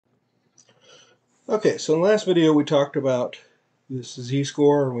Okay, so in the last video we talked about this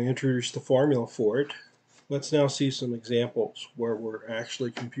z-score and we introduced the formula for it. Let's now see some examples where we're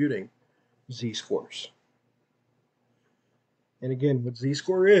actually computing z-scores. And again, what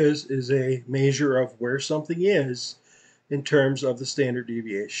z-score is a measure of where something is in terms of the standard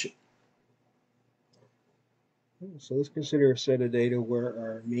deviation. So let's consider a set of data where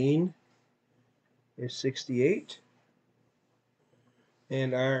our mean is 68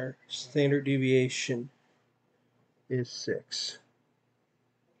 and our standard deviation is 6.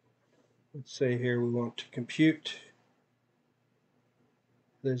 Let's say here we want to compute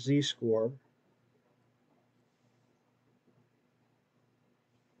the z-score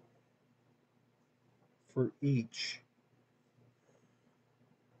for each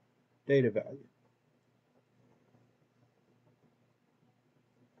data value.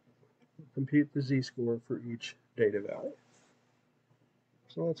 Compute the z-score for each data value.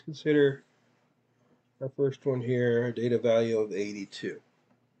 So let's consider our first one here, a data value of 82.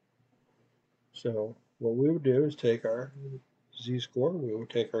 So what we would do is take our z-score, we would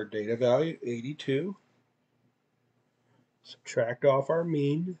take our data value, 82, subtract off our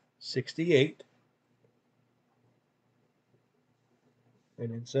mean, 68,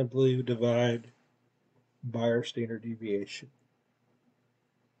 and then simply divide by our standard deviation.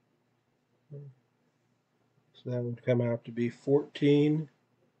 So that would come out to be 14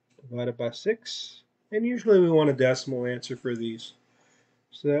 divided by 6. And usually we want a decimal answer for these.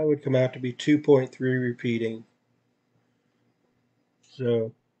 So that would come out to be 2.3 repeating.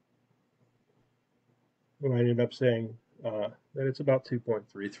 So we might end up saying that it's about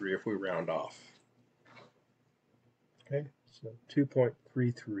 2.33 if we round off. Okay, so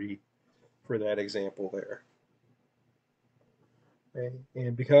 2.33 for that example there. Okay,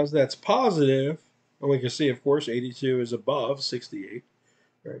 and because that's positive, and we can see, of course, 82 is above 68.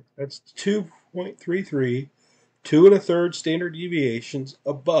 Right, that's 2.33, 2 1/3 standard deviations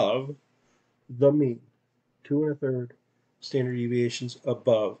above the mean. 2 1/3 standard deviations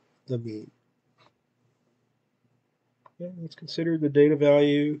above the mean. Okay, let's consider the data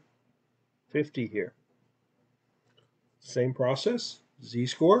value 50 here. Same process,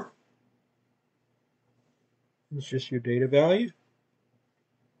 z-score. It's just your data value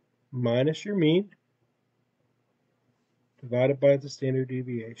minus your mean divided by the standard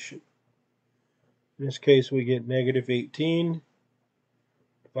deviation. In this case, we get negative 18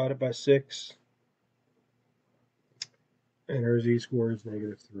 divided by 6, and our z-score is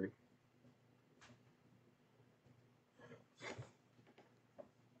negative 3.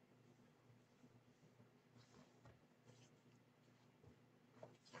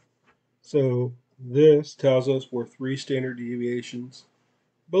 So this tells us we're 3 standard deviations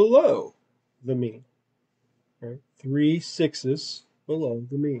below the mean. Right? 3 sixths below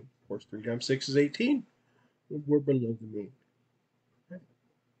the mean. Of course, 3 times 6 is 18. We're below the mean. Okay.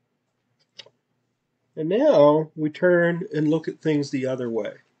 And now we turn and look at things the other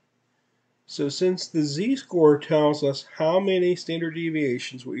way. So since the z-score tells us how many standard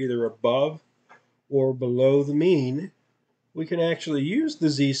deviations were either above or below the mean, we can actually use the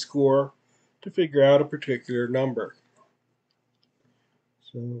z-score to figure out a particular number.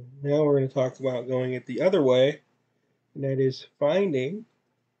 So now we're going to talk about going it the other way, and that is finding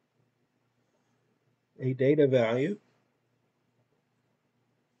a data value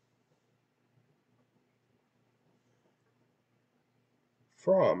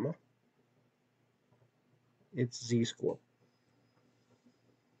from its z-score.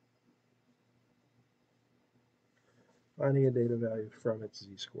 Finding a data value from its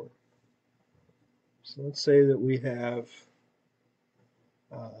z-score. So let's say that we have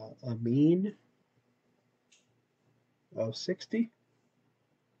a mean of 60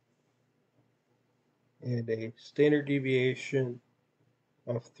 and a standard deviation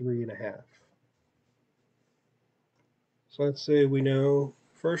of 3.5. So let's say we know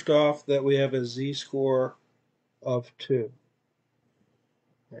first off that we have a z-score of 2.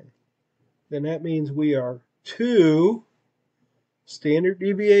 Okay. Then that means we are 2 standard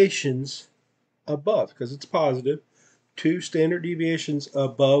deviations above, because it's positive, 2 standard deviations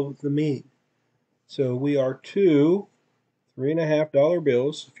above the mean. So we are 2 $3.50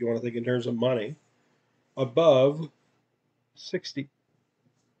 bills, if you want to think in terms of money, above 60.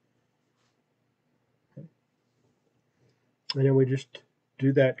 Okay. And then we just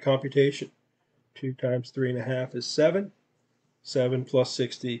do that computation. 2 times 3.5 is 7. 7 plus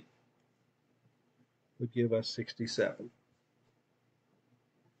 60 would give us 67.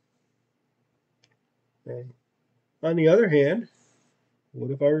 Okay. On the other hand,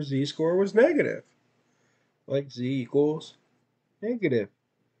 what if our z-score was negative? Like z equals negative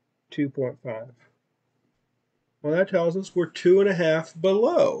 2.5. Well, that tells us we're 2.5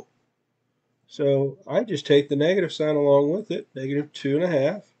 below. So I just take the negative sign along with it, negative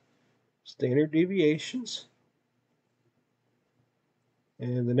 2.5, standard deviations.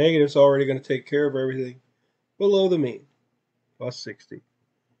 And the negative's already going to take care of everything below the mean, plus 60.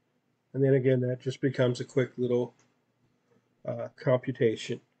 And then again, that just becomes a quick little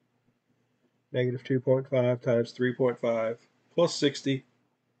computation. Negative 2.5 times 3.5 plus 60.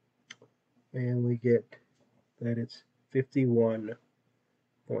 And we get that it's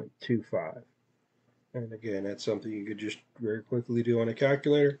 51.25. And again, that's something you could just very quickly do on a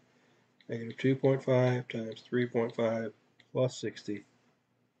calculator. Negative 2.5 times 3.5 plus 60.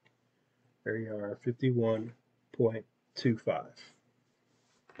 There you are, 51.25.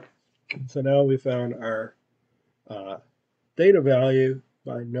 So now we found our theta value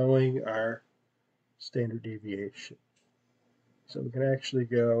by knowing our standard deviation. So we can actually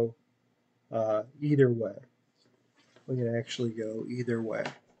go either way. We can actually go either way.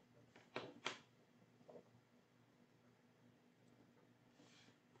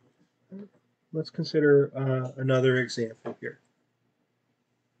 Let's consider another example here.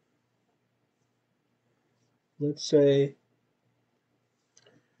 Let's say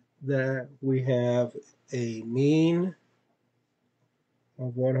that we have a mean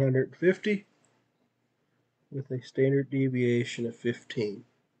of 150 with a standard deviation of 15.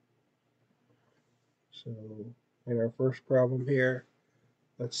 So in our first problem here,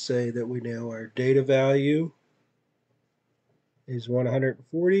 let's say that we know our data value is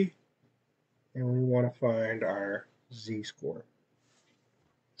 140 and we want to find our z-score.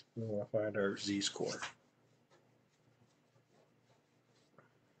 We want to find our z-score.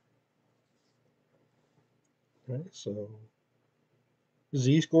 Okay, so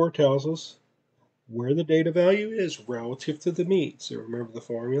z-score tells us where the data value is relative to the mean. So remember, the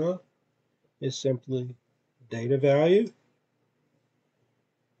formula is simply data value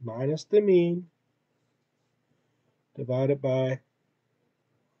minus the mean divided by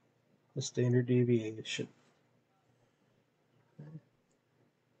the standard deviation.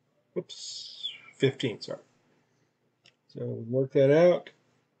 Whoops, 15, sorry. So we work that out.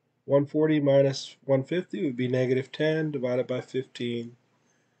 140 minus 150 would be negative 10 divided by 15.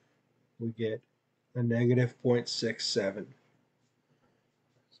 We get a negative 0.67.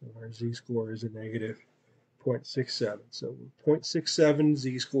 So our z-score is a negative 0.67. So 0.67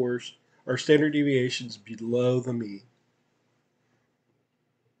 z-scores are standard deviations below the mean.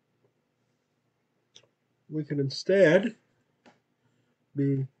 We can instead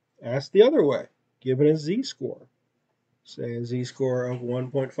be asked the other way, given a z-score, say a z-score of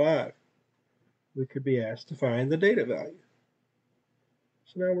 1.5. We could be asked to find the data value.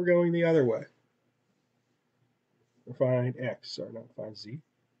 So now we're going the other way. Or find x, or not find z.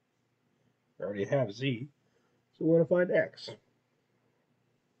 We already have z, so we want to find x.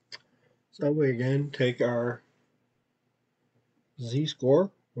 So we again take our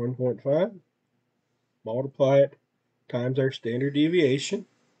z-score, 1.5, multiply it times our standard deviation,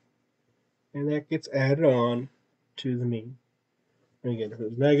 and that gets added on to the mean. And again, if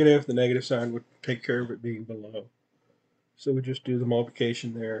it was negative, the negative sign would take care of it being below. So we just do the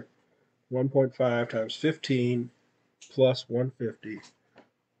multiplication there. 1.5 times 15 plus 150.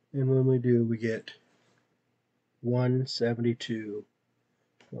 And when we do, we get 172.5,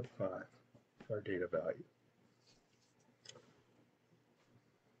 our data value.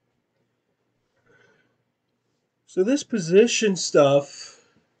 So this position stuff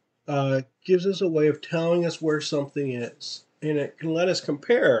gives us a way of telling us where something is. And it can let us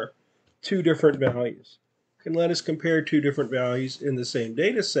compare two different values. It can let us compare two different values in the same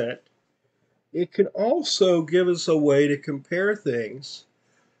data set. It can also give us a way to compare things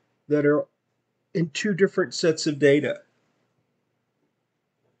that are in two different sets of data.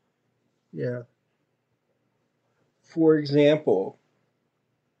 Yeah. For example,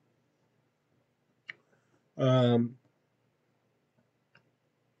 and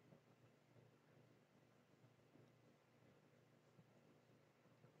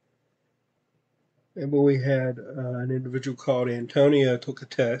when we had an individual called Antonio took a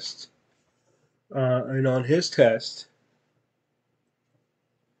test, and on his test,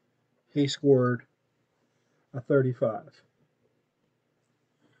 he scored a 35.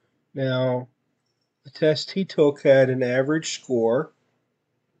 Now, the test he took had an average score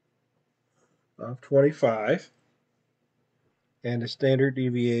of 25 and a standard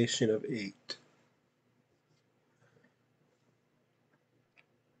deviation of 8.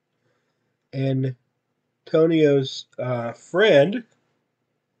 And Antonio's friend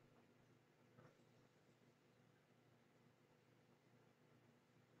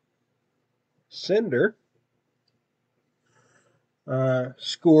Cinder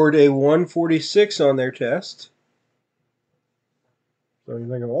scored a 146 on their test. So you're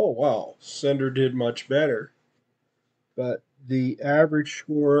thinking, oh, wow, Cinder did much better. But the average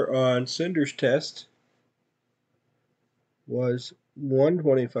score on Cinder's test was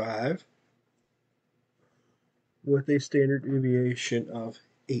 125 with a standard deviation of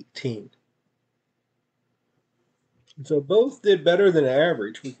 18. And so both did better than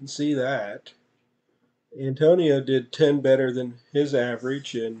average. We can see that. Antonio did 10 better than his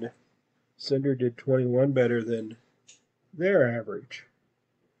average, and Cinder did 21 better than their average.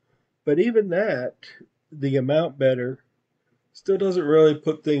 But even that, the amount better, still doesn't really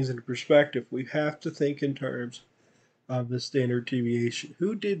put things into perspective. We have to think in terms of the standard deviation.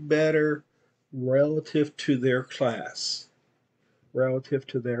 Who did better relative to their class? Relative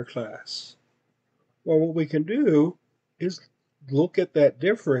to their class. Well, what we can do is look at that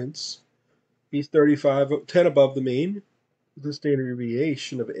difference. He's 35, 10 above the mean, with a standard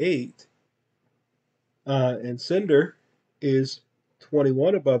deviation of 8. And Cinder is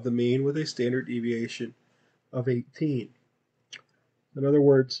 21 above the mean with a standard deviation of 18. In other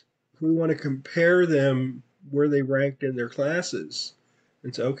words, if we want to compare them where they ranked in their classes,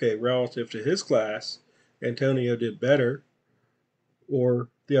 and say, okay, relative to his class, Antonio did better, or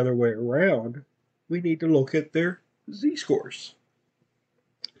the other way around, we need to look at their z-scores.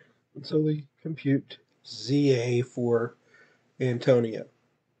 And so we compute ZA for Antonio.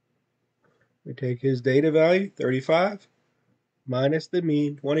 We take his data value, 35, minus the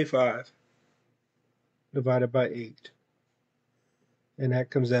mean, 25, divided by 8. And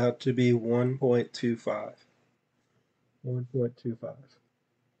that comes out to be 1.25. 1.25.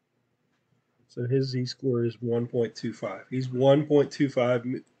 So his z-score is 1.25. He's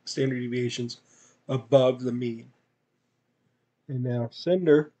 1.25 standard deviations above the mean. And now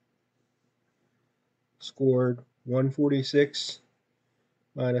Cinder scored 146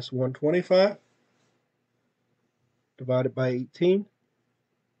 minus 125 divided by 18.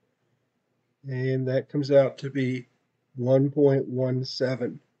 And that comes out to be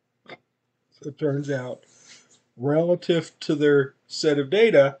 1.17. So it turns out, relative to their set of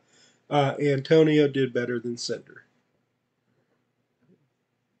data, Antonio did better than Cinder.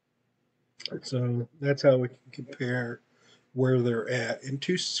 So that's how we can compare where they're at in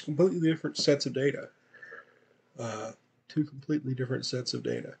two completely different sets of data. Two completely different sets of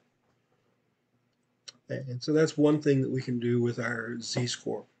data. And so that's one thing that we can do with our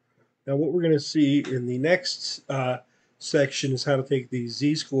z-score. Now what we're going to see in the next section is how to take these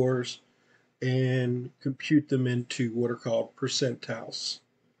z-scores and compute them into what are called percentiles.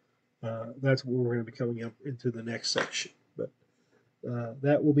 That's what we're going to be coming up into the next section, but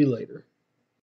that will be later.